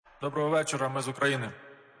Доброго вечора, ми з України.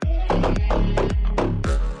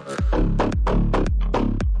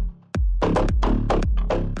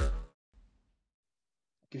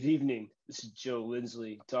 Good evening. This is Joe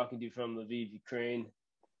Lindsley talking to you from Lviv, Ukraine.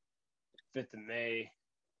 5th of May,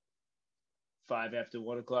 5 after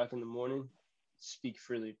 1 o'clock in the morning. Speak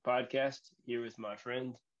Freely podcast here with my friend.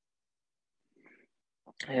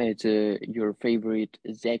 It's your favorite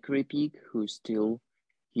Zachary Peak, who's still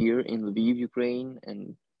here in Lviv, Ukraine, and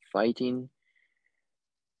fighting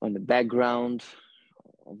on the background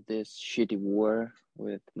of this shitty war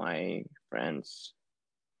with my friends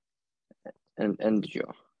and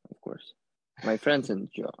Joe, of course. My friends and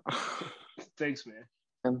Joe. Thanks, man.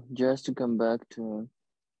 Just to come back to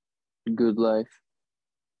good life.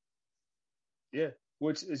 Yeah,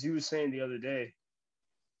 which, as you were saying the other day,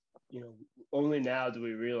 only now do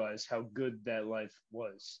we realize how good that life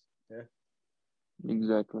was. Yeah.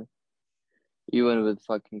 Exactly. Even with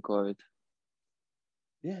fucking COVID.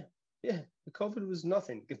 Yeah. The COVID was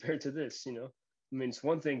nothing compared to this, I mean, it's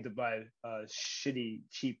one thing to buy a shitty,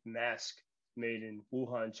 cheap mask made in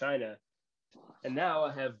Wuhan, China, and now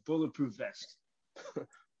I have bulletproof vests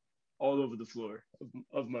all over the floor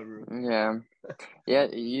of my room. Yeah.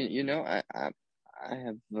 I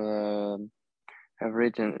have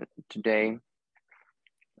written today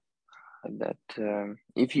that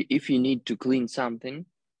if you need to clean something,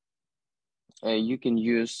 you can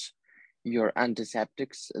use your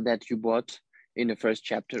antiseptics that you bought in the first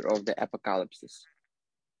chapter of the Apocalypse.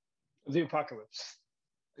 The Apocalypse.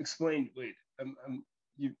 Explain. Wait.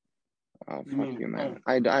 You. Oh, you fuck mean, you, man!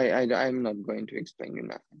 I'm not going to explain you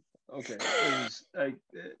nothing. Okay. It was like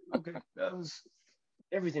okay. That was.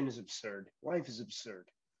 Everything is absurd. Life is absurd.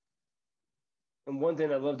 And one thing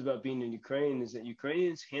I loved about being in Ukraine is that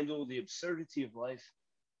Ukrainians handle the absurdity of life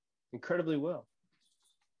incredibly well.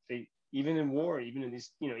 They even in war, even in these,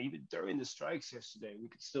 even during the strikes yesterday, we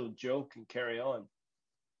could still joke and carry on.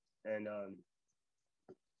 And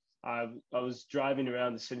I was driving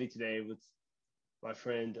around the city today with my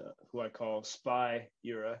friend who I call Spy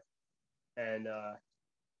Yura, and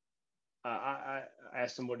I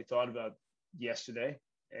asked him what he thought about yesterday,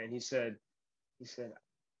 and he said,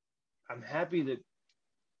 I'm happy that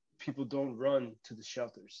people don't run to the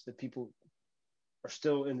shelters, that people are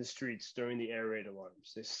still in the streets during the air raid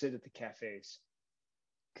alarms. They sit at the cafes.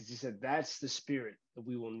 Because he said that's the spirit that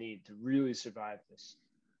we will need to really survive this.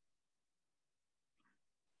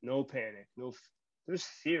 No panic, there's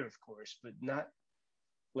fear, of course, but not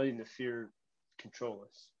letting the fear control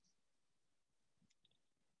us.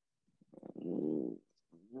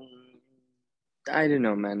 I don't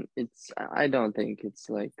know, man. I don't think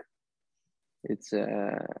it's like it's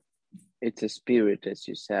a spirit, as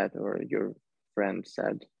you said, or your friend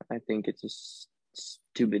said. I think it's a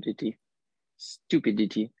stupidity.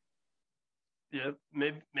 Yeah,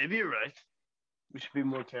 maybe you're right. We should be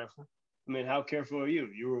more careful. I mean, how careful are you?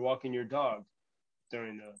 You were walking your dog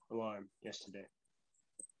during the alarm yesterday.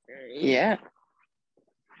 Yeah.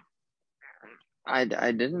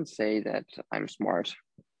 I didn't say that I'm smart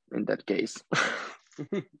in that case.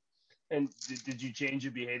 And did you change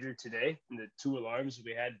your behavior today in the 2 alarms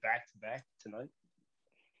we had back to back tonight?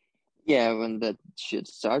 Yeah, when that shit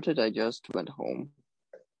started, I just went home.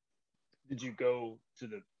 Did you go to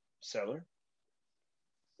the cellar?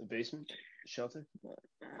 The basement? The shelter?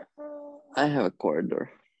 I have a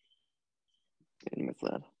corridor in my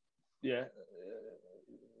flat. Yeah.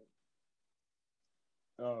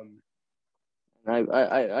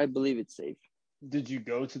 I believe it's safe. Did you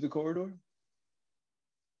go to the corridor?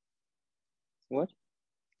 What?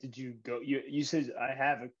 Did you go? You said I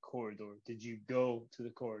have a corridor. Did you go to the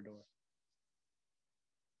corridor?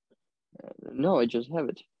 No, I just have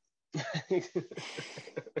it.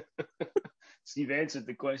 So you've answered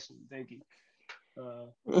the question. Thank you.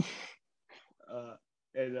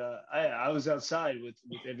 And I was outside with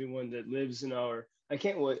everyone that lives in our. I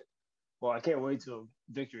can't wait. Well, I can't wait till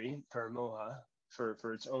victory per Moha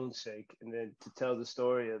for its own sake, and then to tell the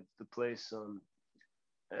story of the place.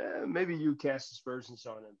 Maybe you cast aspersions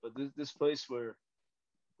on it, but this place where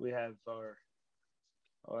we have I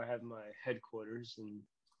have my headquarters and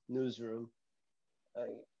newsroom.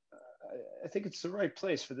 I think it's the right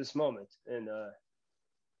place for this moment, and I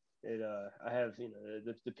have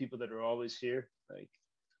the people that are always here, like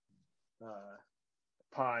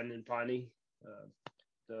Pan and Pani,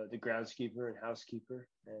 the groundskeeper and housekeeper,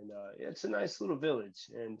 and it's a nice little village.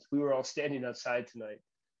 And we were all standing outside tonight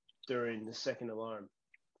during the second alarm,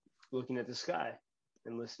 looking at the sky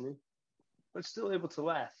and listening, but still able to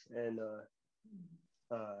laugh. And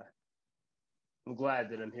I'm glad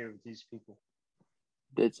that I'm here with these people.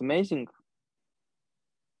 That's amazing.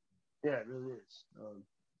 Yeah, it really is.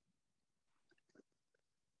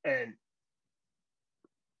 And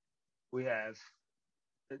we have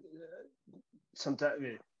sometimes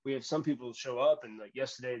we have some people show up, and like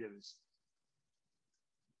yesterday there was,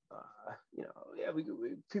 yeah, we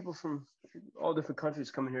people from all different countries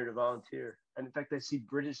coming here to volunteer, and in fact, I see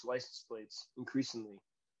British license plates increasingly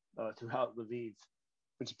throughout Lviv,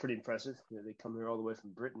 which is pretty impressive. They come here all the way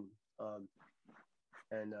from Britain, um,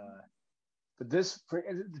 and but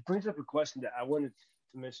it brings up a question that I wanted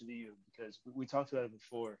to mention to you because we talked about it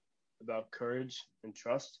before about courage and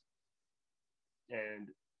trust, and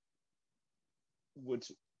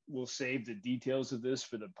which we'll save the details of this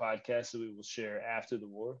for the podcast that we will share after the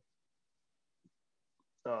war.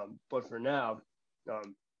 But for now,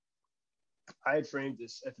 um, I had framed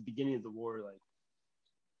this at the beginning of the war like,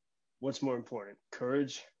 what's more important,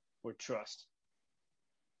 courage or trust?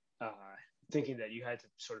 Uh, Thinking that you had to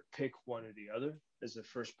sort of pick one or the other as the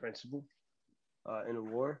first principle in a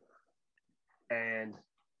war. And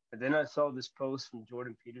then I saw this post from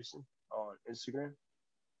Jordan Peterson on Instagram.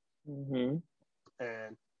 Mm-hmm.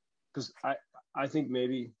 And because I think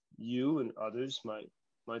maybe you and others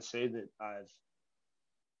might say that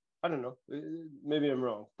I don't know, maybe I'm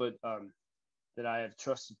wrong, but that I have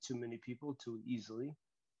trusted too many people too easily,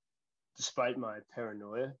 despite my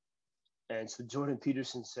paranoia. And so Jordan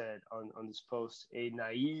Peterson said on this post, a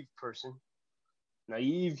naive person,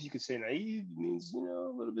 naive, you could say naive means, a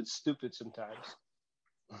little bit stupid sometimes.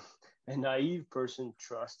 A naive person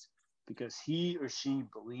trusts because he or she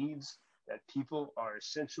believes that people are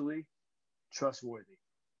essentially trustworthy.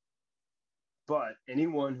 But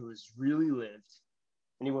anyone who has really lived,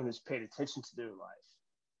 anyone who's paid attention to their life,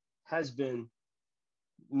 has been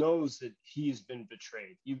knows that he has been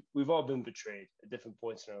betrayed. We've all been betrayed at different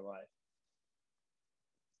points in our life,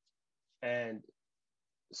 and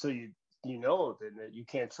so you know that you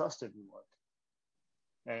can't trust everyone.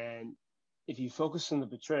 And if you focus on the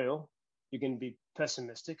betrayal, you're going to be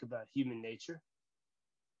pessimistic about human nature.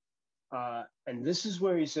 And this is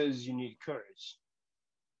where he says you need courage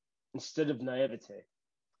instead of naivete,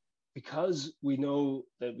 because we know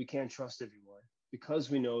that we can't trust everyone, because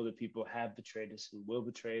we know that people have betrayed us and will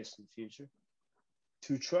betray us in the future.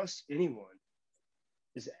 To trust anyone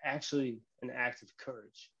is actually an act of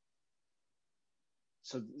courage.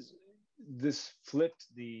 So this flipped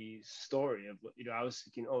the story of, I was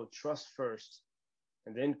thinking, oh, trust first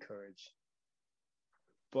and then courage.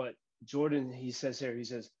 But Jordan, he says,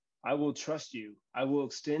 I will trust you. I will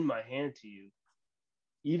extend my hand to you,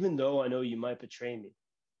 even though I know you might betray me,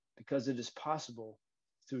 because it is possible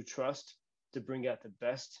through trust to bring out the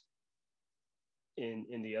best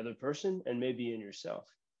in the other person and maybe in yourself.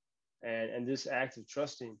 And this act of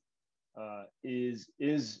trusting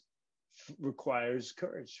is requires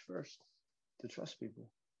courage first to trust people.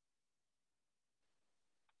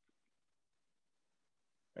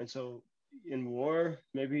 And so in war,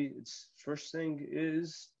 maybe its first thing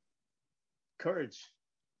is courage.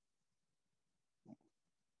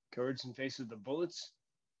 Courage in face of the bullets,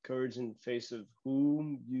 courage in face of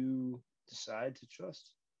whom you decide to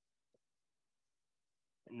trust.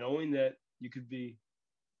 And knowing that you could be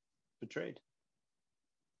betrayed.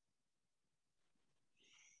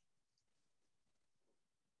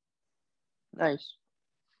 Nice.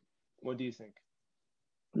 What do you think?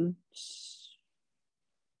 It's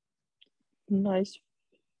nice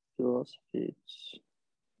philosophy.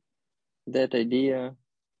 That idea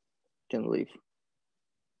can live.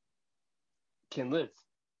 Can live.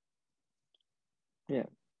 Yeah.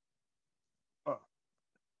 Oh,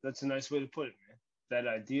 that's a nice way to put it, man. That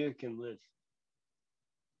idea can live.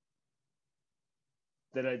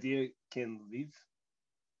 That idea can live.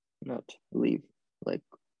 Not live.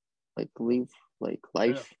 Like live, like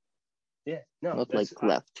life. Yeah, no, not like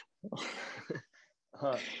left.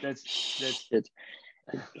 That's shit.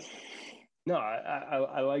 No,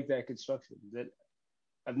 I like that construction. That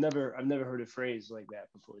I've never heard a phrase like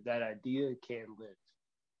that before. That idea can live.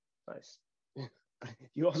 Nice.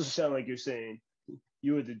 You also sound like you're saying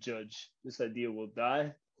you are the judge. This idea will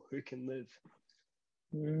die or it can live.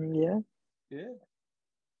 Yeah. Yeah.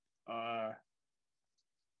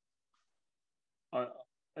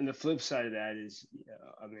 And the flip side of that is,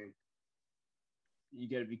 I mean, you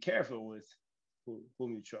got to be careful with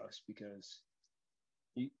whom you trust, because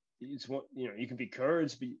it's one, you can be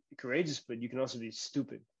courageous, but you can also be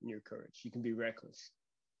stupid in your courage. You can be reckless,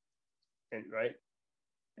 and right,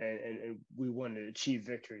 and we want to achieve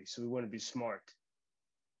victory, so we want to be smart,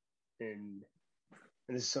 and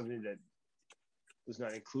this is something that was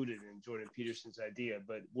not included in Jordan Peterson's idea,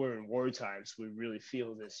 but we're in war times. We really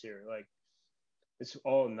feel this here, like it's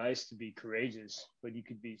all nice to be courageous, but you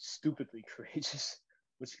could be stupidly courageous,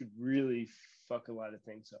 which could really fuck a lot of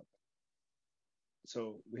things up.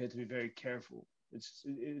 So we have to be very careful.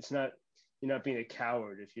 It's not, you're not being a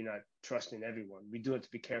coward if you're not trusting everyone. We do have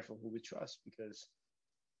to be careful who we trust because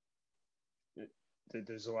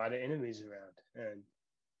there's a lot of enemies around, and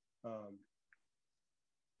um,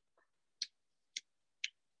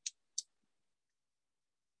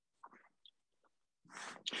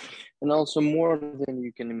 And also more than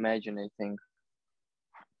you can imagine, I think.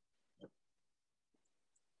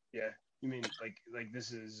 yeah. You mean like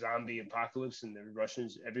this is zombie apocalypse and there's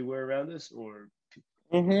Russians everywhere around us, or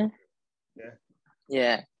Mm-hmm. yeah,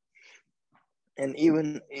 Yeah. And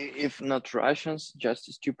even if not Russians,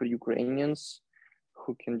 just stupid Ukrainians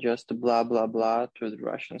who can just blah blah blah to the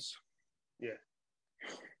Russians. yeah,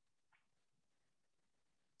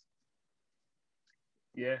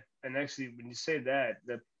 yeah. And actually, when you say that,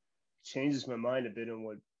 that changes my mind a bit on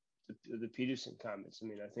what the Peterson comments. I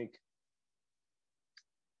mean, I think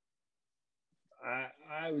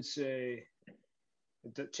I would say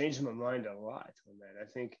it changed my mind a lot on that. I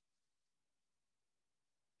think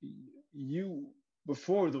you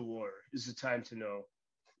before the war is the time to know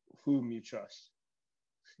whom you trust,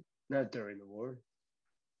 not during the war.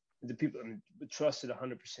 The people, I mean, trust at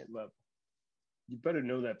 100% level. You better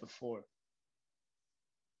know that before.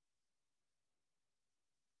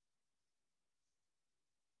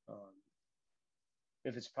 Um,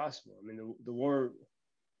 if it's possible. I mean, the war,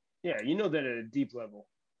 yeah, you know that at a deep level.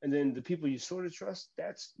 And then the people you sort of trust,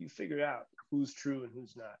 that's, you figure out who's true and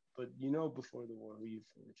who's not. But you know before the war who you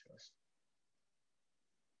fully trust.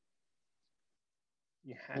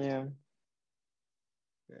 You have to. Yeah.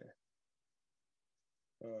 Yeah.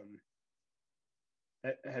 Um,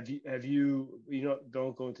 you know,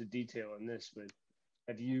 don't go into detail on this, but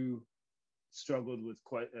have you struggled with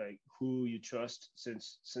quite like who you trust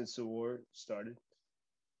since the war started?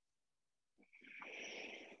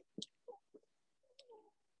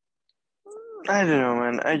 I don't know,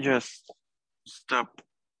 man. I just stopped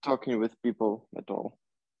talking with people at all.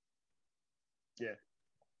 Yeah.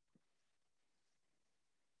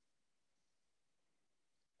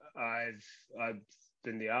 I've I've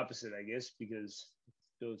been the opposite, I guess, because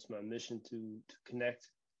it's my mission to connect,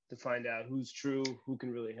 to find out who's true, who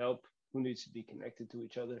can really help, who needs to be connected to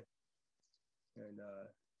each other, and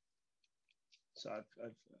so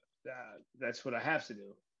that's what I have to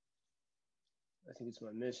do. I think it's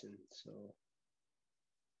my mission. So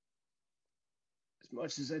as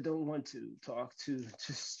much as I don't want to talk to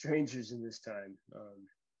strangers in this time,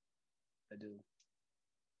 I do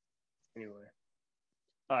anyway.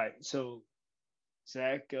 All right, so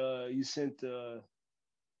Zach, you sent a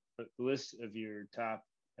list of your top,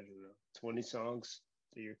 I don't know, 20 songs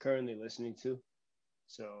that you're currently listening to.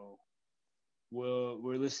 So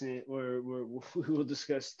we're listening. We will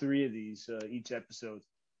discuss three of these each episode,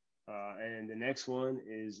 and the next one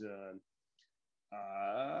is a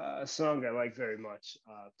song I like very much,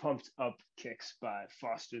 "Pumped Up Kicks" by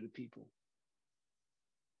Foster the People.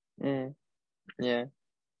 Mm, yeah,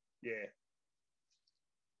 Yeah,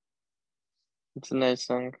 it's a nice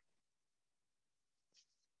song.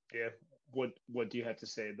 yeah. What do you have to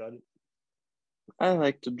say about it? I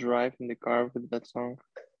like to drive in the car with that song.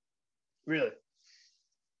 Really?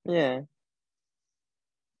 Yeah.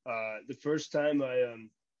 The first time I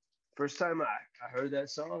heard that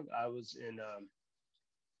song, I was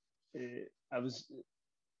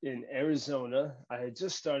in Arizona. I had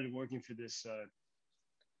just started working for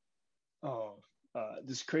oh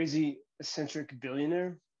this crazy eccentric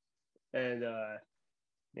billionaire and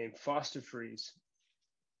named Foster Freeze.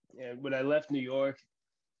 And when I left New York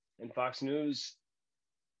and Fox News,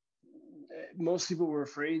 most people were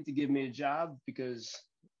afraid to give me a job because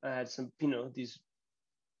I had some, you know, these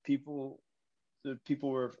people. The people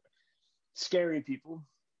were scary people,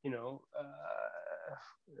 you know.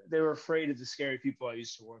 They were afraid of the scary people I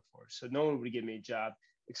used to work for, so no one would give me a job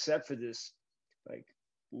except for this like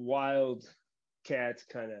wild cat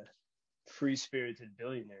kind of free spirited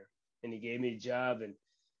billionaire, and he gave me a job, and it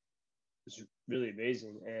was really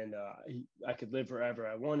amazing. And I could live wherever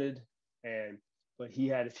I wanted, and but he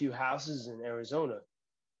had a few houses in Arizona,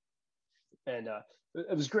 and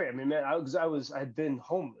it was great. I mean, man, I had been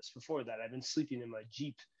homeless before that. I'd been sleeping in my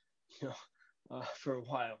Jeep, you know, for a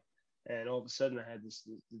while, and all of a sudden I had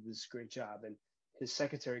this great job. And his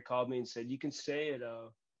secretary called me and said, "You can stay at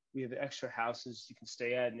we have extra houses you can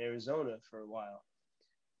stay at in Arizona for a while."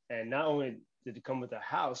 And not only did it come with a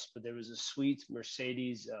house, but there was a sweet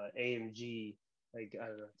Mercedes AMG, like I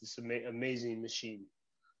don't know, this amazing machine,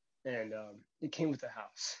 and it came with the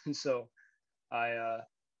house. And so I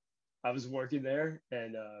I was working there,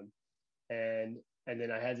 and and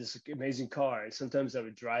then I had this amazing car. And sometimes I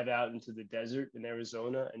would drive out into the desert in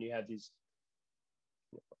Arizona, and you have these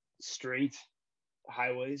straight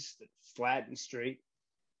highways that flat and straight.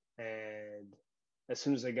 And as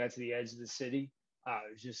soon as I got to the edge of the city, I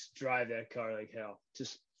would just drive that car like hell,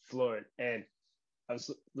 just floor it. And I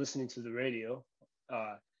was listening to the radio,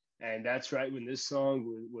 uh, and that's right when this song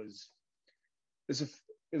was a,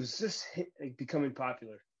 it was just like, becoming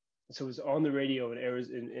popular. So it was on the radio in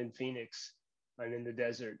Arizona, in Phoenix, and in the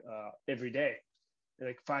desert every day. And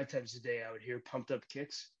like 5 times a day, I would hear "Pumped Up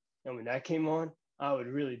Kicks," and when that came on, I would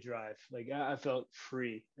really drive. Like I felt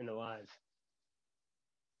free and alive.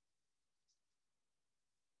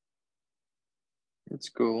 It's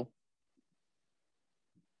cool.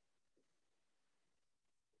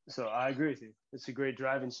 So I agree with you. It's a great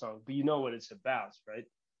driving song, but you know what it's about, right?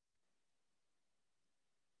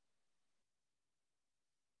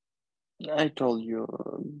 I told you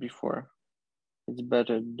before. It's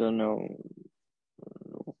better to know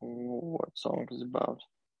what song is about.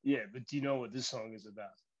 Yeah, but do you know what this song is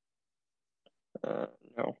about?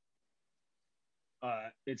 No.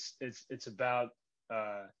 It's about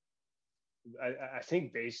uh, I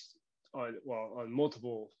think based on on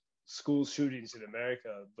multiple school shootings in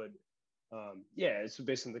America, but yeah, it's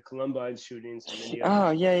based on the Columbine shootings and many other Oh,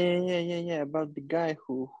 school yeah, yeah, shootings. yeah, yeah, yeah. About the guy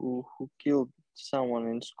who killed someone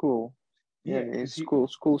in school. Yeah, Yeah, because it's he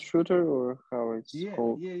school shooter or how it's yeah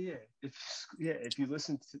called. yeah yeah if you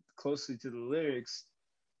listen closely to the lyrics,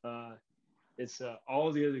 uh, it's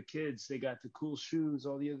all the other kids they got the cool shoes,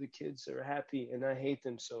 all the other kids are happy, and I hate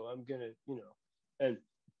them, so I'm gonna and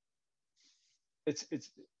it's it's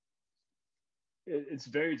a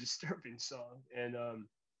very disturbing song, and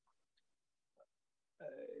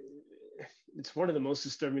it's one of the most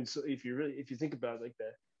disturbing. So if you think about like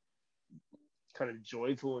that kind of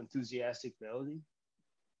joyful, enthusiastic melody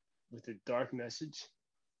with a dark message,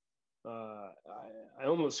 I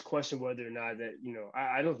almost question whether or not that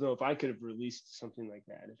I don't know if I could have released something like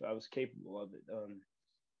that if I was capable of it.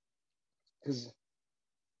 Because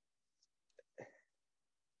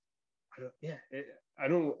yeah, I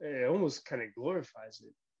don't. It almost kind of glorifies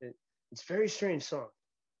it. It's a very strange song.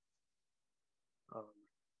 Um,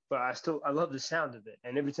 but I love the sound of it,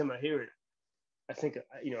 and every time I hear it, I think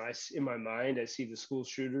in my mind I see the school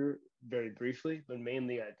shooter very briefly, but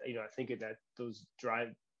mainly I think of that those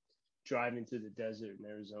driving through the desert in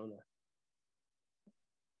Arizona.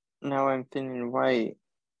 Now I'm thinking why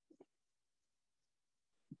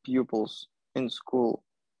pupils in school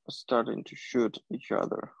are starting to shoot each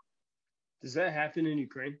other. Does that happen in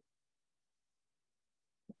Ukraine?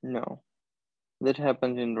 No, that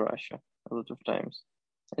happened in Russia a lot of times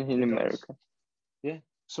and in It does. America. Yeah.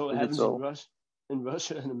 So it That's happens all. In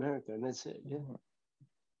Russia and America, and that's it. Yeah.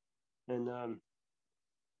 And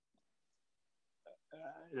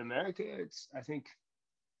in America, it's I think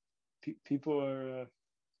people are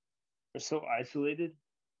so isolated,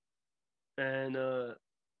 and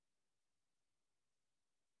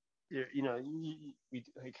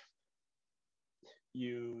like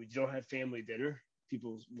you don't have family dinner.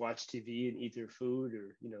 People watch TV and eat their food,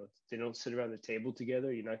 or they don't sit around the table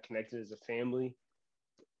together. You're not connected as a family.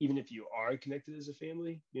 Even if you are connected as a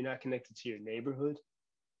family, you're not connected to your neighborhood,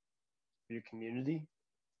 your community,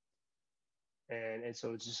 and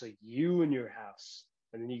so it's just like you and your house,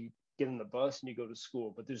 and then you get on the bus and you go to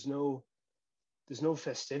school. But there's no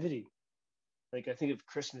festivity. Like I think of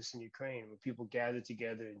Christmas in Ukraine where people gather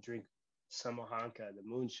together and drink samahanka, the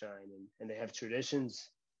moonshine, and they have traditions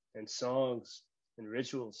and songs and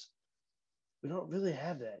rituals. We don't really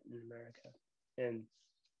have that in America, and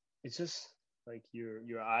it's just like your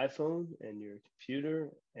iPhone and your computer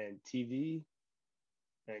and TV,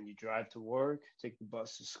 and you drive to work, take the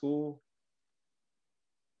bus to school,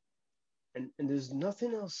 and there's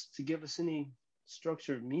nothing else to give us any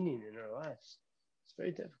structure of meaning in our lives. It's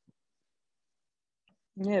very difficult.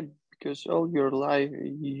 Yeah, because all your life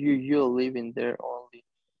you're living there only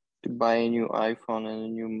to buy a new iPhone and a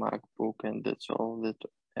new MacBook, and that's all that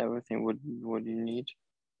everything what you need.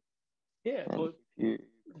 Yeah, And but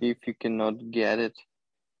if you cannot get it,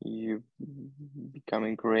 you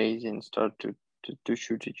becoming crazy and start to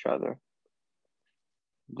shoot each other.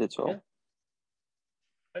 That's yeah, all.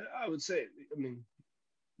 and I would say, I mean,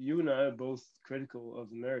 you and I are both critical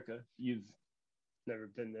of America. You've never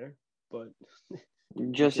been there, but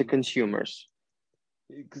you Just the can, consumers.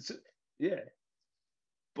 cause, yeah.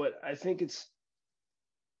 But I think it's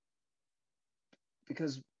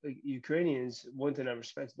because like, Ukrainians. One thing I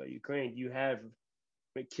respect about Ukraine, you have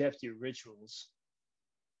kept your rituals,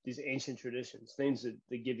 these ancient traditions, things that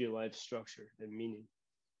give your life structure and meaning.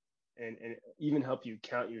 and even help you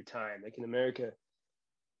count your time. Like in America,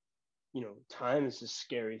 time is a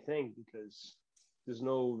scary thing because there's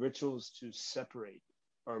no rituals to separate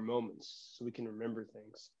our moments so we can remember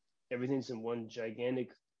things. Everything's in one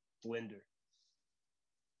gigantic blender.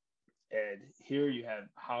 And here you have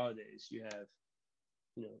holidays, you have,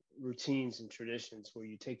 routines and traditions where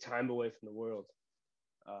you take time away from the world.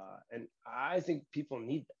 And I think people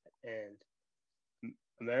need that. And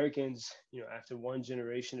Americans, after one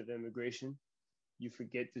generation of immigration, you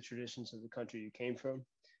forget the traditions of the country you came from.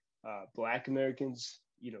 Black Americans,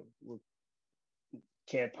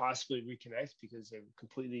 can't possibly reconnect because they're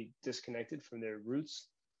completely disconnected from their roots.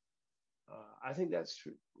 I think that's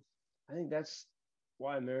true. I think that's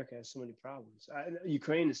why America has so many problems.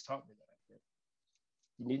 Ukraine has taught me that.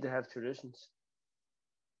 You need to have traditions,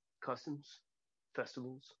 customs,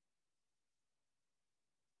 festivals.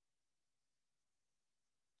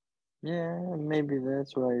 Yeah, maybe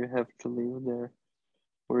that's why you have to live there,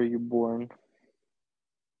 where you born,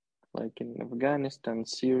 like in Afghanistan,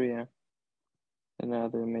 Syria, and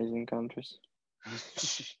other amazing countries.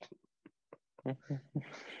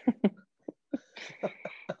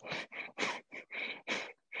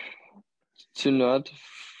 To not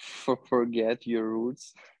forget your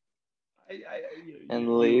roots and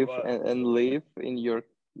live and live in your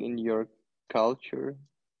culture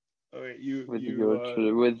Okay, with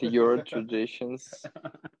your traditions.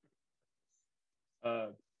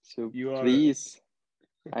 So you are. please,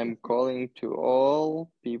 I'm calling to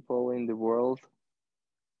all people in the world,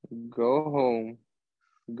 go home,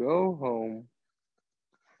 go home.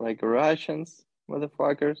 Like Russians,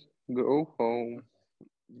 motherfuckers, go home.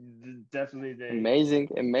 Definitely they.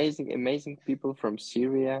 Amazing people from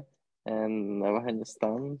Syria and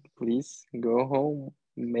Afghanistan, please go home.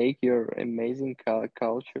 Make your amazing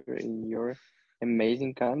culture in your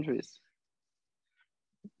amazing countries.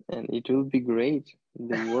 And it will be great.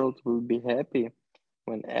 The world will be happy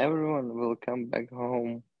when everyone will come back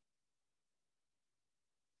home.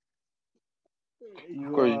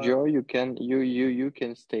 Of course, Joe, you can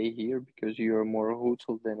stay here because you are more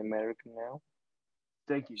Hutu than American now.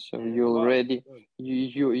 Thank you. So you already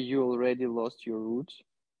lost your roots.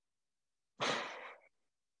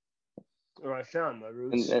 Or I found my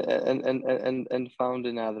roots. And found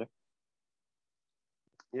another.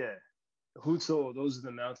 Yeah. Hutu, those are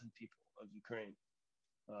the mountain people of Ukraine.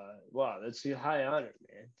 Wow, that's a high honor,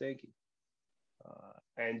 man. Thank you.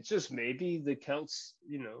 And just maybe the Celts,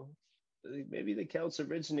 maybe the Celts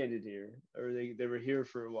originated here, or they were here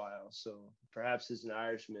for a while. So perhaps as an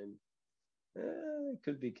Irishman, it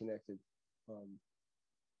could be connected.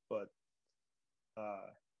 But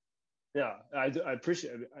yeah, I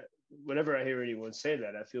appreciate it. Whenever I hear anyone say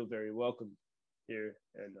that, I feel very welcome here,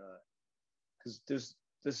 and because this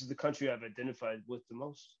is the country I've identified with the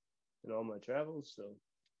most in all my travels. So,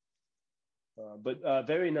 but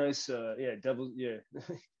very nice. Yeah, double. Yeah,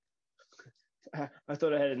 I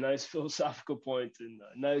thought I had a nice philosophical point and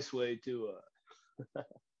a nice way to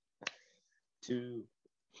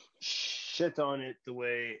shit on it the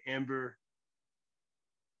way Amber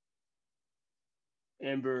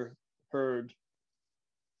Heard.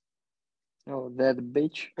 Oh, that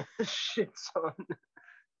bitch. Shits on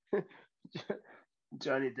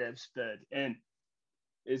Johnny Depp's bed, and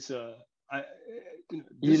it's I she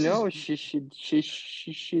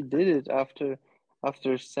did it after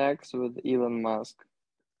sex with Elon Musk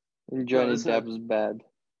in no, Johnny Depp's bed.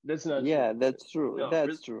 That's not Yeah, true. that's true. No, That's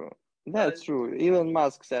really, true. That's true. Elon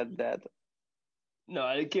Musk said that. no,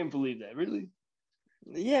 I can't believe that. Really?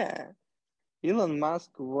 Yeah, Elon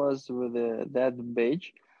Musk was with that bitch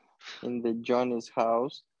in the Johnny's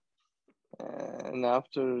house, and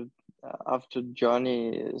after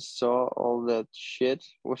Johnny saw all that shit,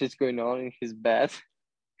 what is going on in his bed,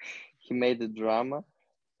 he made a drama,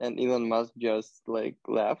 and Elon Musk just like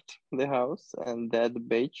left the house, and that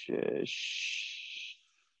bitch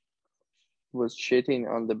was shitting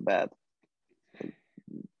on the bed.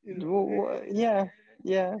 Yeah,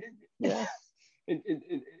 yeah, yeah.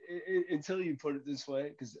 Until you put it this way,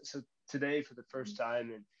 because so today, for the first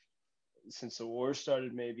time, and since the war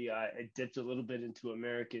started, maybe I dipped a little bit into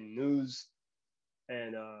American news,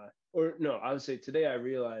 and or no, I would say today I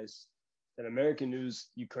realized that American news,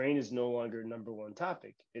 Ukraine is no longer number one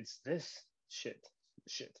topic. It's this shit.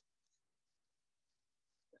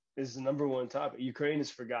 This is the number one topic. Ukraine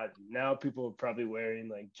is forgotten. Now people are probably wearing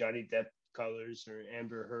like Johnny Depp colors or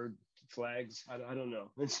Amber Heard flags. I don't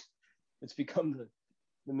know. It's become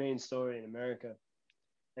the main story in America.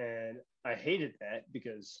 And I hated that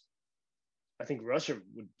because I think Russia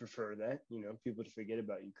would prefer that, people to forget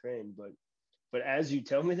about Ukraine. But as you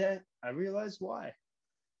tell me that, I realize why.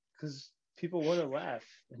 because people want to laugh,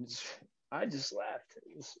 and I just laughed.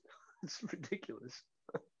 It's ridiculous.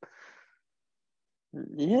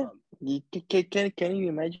 Yeah, Um, can you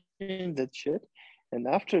imagine that shit? And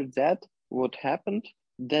after that, what happened?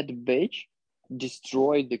 That bitch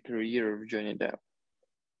destroyed the career of Johnny Depp.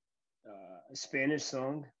 a Spanish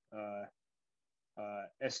song,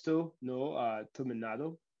 Esto no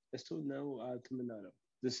terminado. Esto no terminado.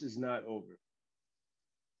 This is not over.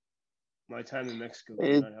 My time in Mexico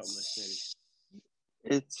could not help my Spanish.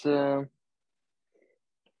 It's it's a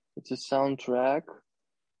it's a soundtrack.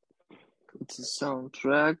 It's a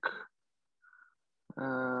soundtrack.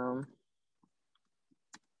 Um,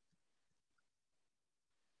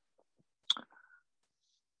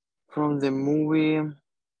 from the movie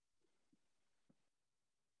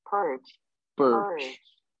Purge. Purge.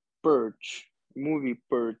 Purge. Movie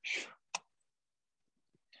Purge.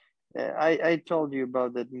 I told you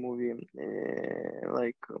about that movie,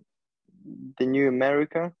 like the New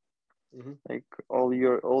America. Mm-hmm. Like all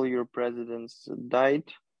your presidents died,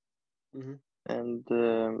 Mm-hmm.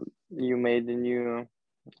 and you made a new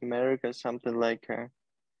America, something like a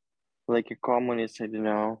communist, I don't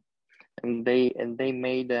know. And they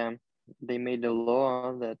made a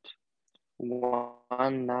law that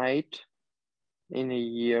one night in a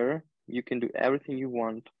year you can do everything you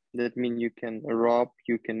want. That means you can rob,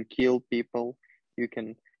 you can kill people, you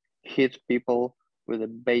can hit people with a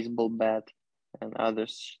baseball bat and other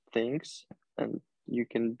things, and you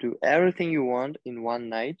can do everything you want in one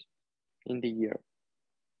night in the year.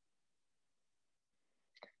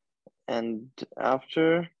 And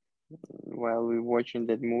after, while we're watching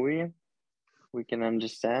that movie, we can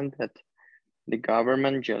understand that the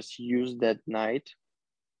government just used that night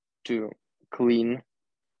to clean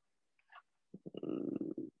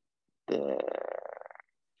the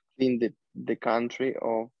the country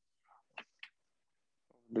of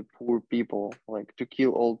the poor people, like to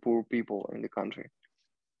kill all poor people in the country.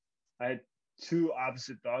 I had two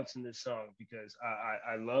opposite thoughts in this song because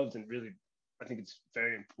I loved and really I think it's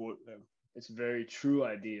very important. It's a very true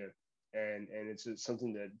idea, and it's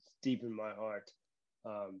something that's deep in my heart.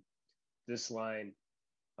 Um, this line,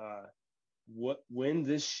 uh, what when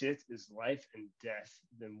this shit is life and death,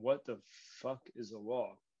 then what the fuck is a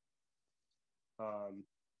law? Um,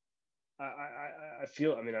 I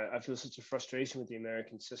feel I feel such a frustration with the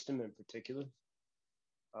American system in particular.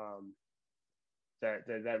 Um, that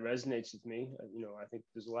resonates with me. I think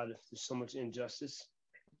there's so much injustice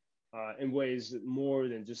in ways that more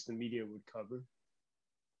than just the media would cover.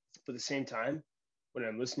 But at the same time, when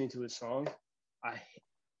I'm listening to a song, I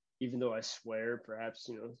even though I swear perhaps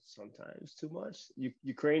sometimes too much.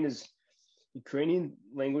 Ukrainian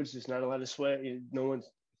language. There's not a lot of swear.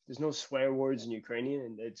 There's no swear words in Ukrainian,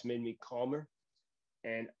 and it's made me calmer.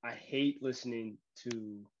 And I hate listening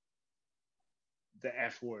to the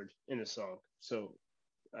F word in a song. So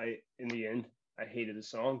in the end, I hated the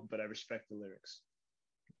song, but I respect the lyrics.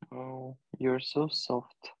 Oh, you're so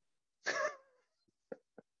soft.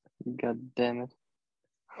 God damn it.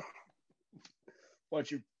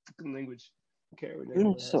 Watch your fucking language. Care what No,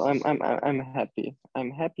 anyone so has to say. I'm happy.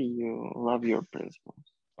 I'm happy you love your principles.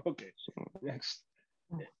 Okay. So, Next,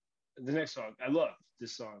 the next song. I love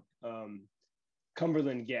this song.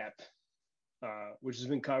 Cumberland Gap, which has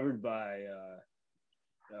been covered by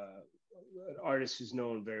an artist who's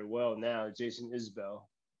known very well now, Jason Isbell.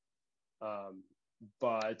 Um,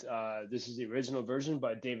 but this is the original version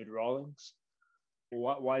by David Rawlings.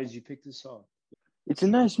 Why did you pick this song? it's a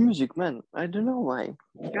nice music, man. I don't know why.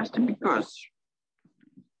 Just because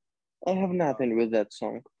I have nothing with that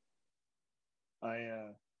song.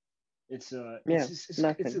 It's Yeah, it's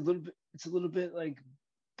nothing. a little bit like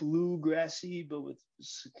bluegrassy, but with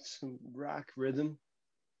some rock rhythm,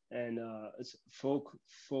 and it's folk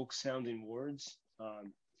sounding words.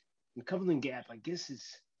 And Cumberland Gap, I guess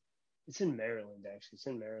it's in Maryland actually. It's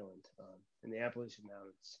in Maryland, in the Appalachian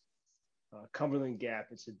Mountains. Cumberland Gap.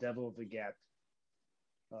 It's the devil of the gap.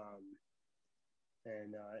 Um,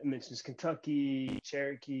 and it mentions Kentucky,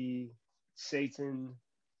 Cherokee, Satan,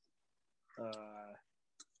 uh,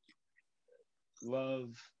 love,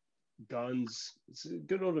 guns. It's a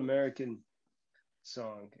good old American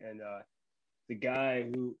song, and the guy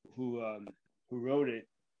who wrote it,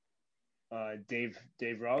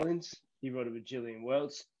 Dave Rollins, he wrote it with Gillian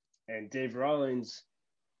Welch, and Dave Rollins,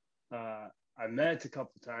 I met a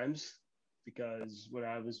couple times because when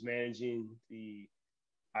I was managing the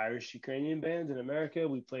Irish Ukrainian band in America,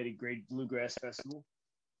 we played a great bluegrass festival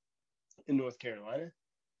in North Carolina,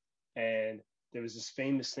 and there was this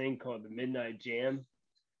famous thing called the Midnight Jam.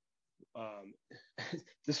 Um,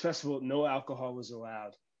 this festival, no alcohol was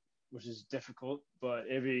allowed, which is difficult. But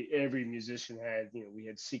every musician had, we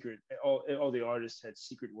had secret. All the artists had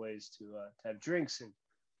secret ways to have drinks. And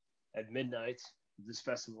at midnight, this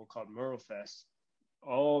festival called Merlefest,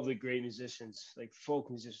 all the great musicians, like folk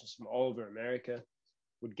musicians from all over America,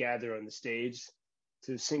 would gather on the stage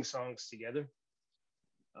to sing songs together.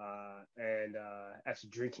 And after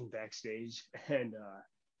drinking backstage, and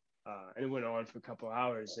it went on for a couple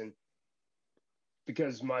hours. And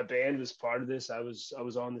because my band was part of this, I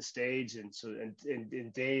was on the stage, and so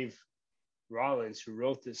and Dave Rollins, who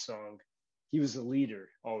wrote this song, he was the leader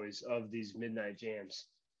always of these midnight jams.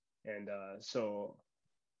 And so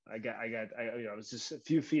I was just a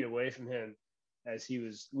few feet away from him as he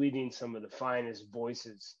was leading some of the finest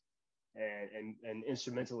voices and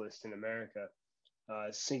instrumentalists in America,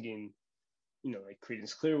 singing, like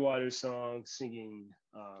Creedence Clearwater songs, singing,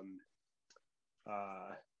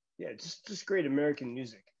 just great American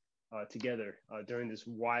music together during this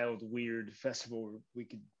wild, weird festival where we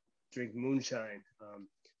could drink moonshine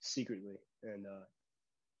secretly. And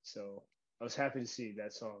so I was happy to see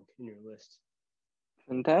that song in your list.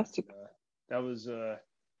 Fantastic. That was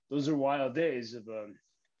those are wild days of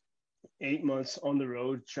 8 months on the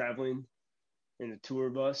road traveling in a tour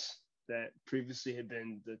bus that previously had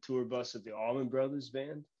been the tour bus of the Allman Brothers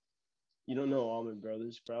band. You don't know Allman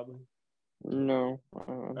Brothers, probably. No,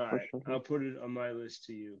 All right, I'll put it on my list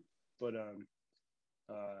to you. But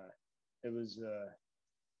it was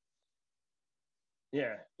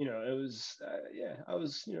it was I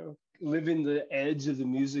was living the edge of the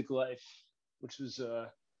music life, which was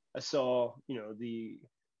I saw we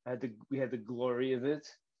had the glory of it,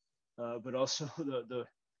 but also the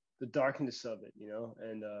darkness of it,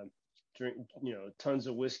 and drink tons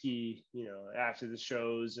of whiskey, after the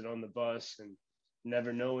shows and on the bus, and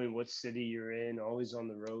never knowing what city you're in, always on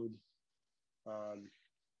the road.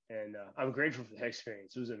 And I'm grateful for the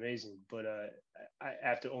experience. It was amazing, but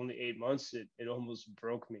after only 8 months, it almost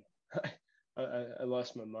broke me. I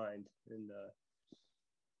lost my mind, and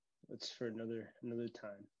that's for another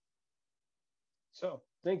time. So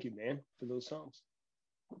thank you, man, for those songs.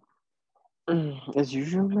 As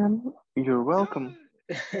usual, man. You're welcome.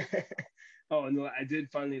 Oh no, I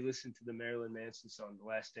did finally listen to the Marilyn Manson song, "The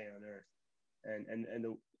Last Day on Earth," and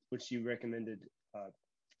which you recommended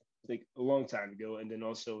like a long time ago, and then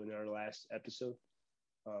also in our last episode.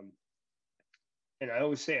 And I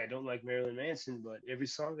always say I don't like Marilyn Manson, but every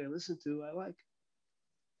song I listen to, I like.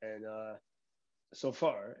 And so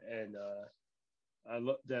far, and I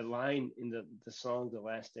love that line in the song "The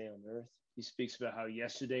Last Day on Earth." He speaks about how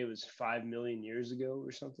yesterday was 5 million years ago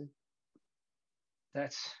or something.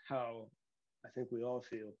 That's how I think we all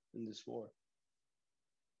feel in this war.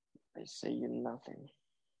 I say you nothing.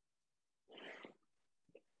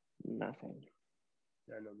 Nothing.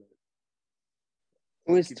 I know that.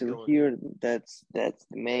 We're still here. That's the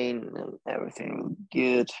main, and everything will be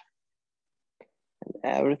good. And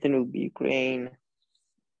everything will be Ukraine.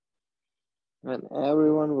 And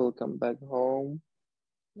everyone will come back home.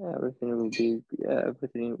 Everything will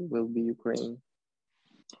be Ukraine.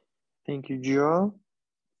 Thank you, Joe.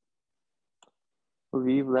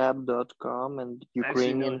 RevLab.com and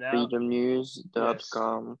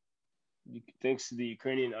UkrainianFreedomNews.com. Yes. Thanks to the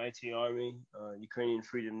Ukrainian IT Army,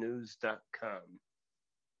 UkrainianFreedomNews.com.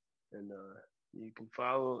 And you can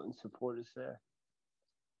follow and support us there.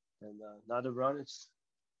 And Nada Ranitz,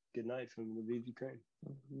 good night from Lviv, Ukraine.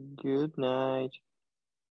 Good night.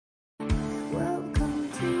 Well,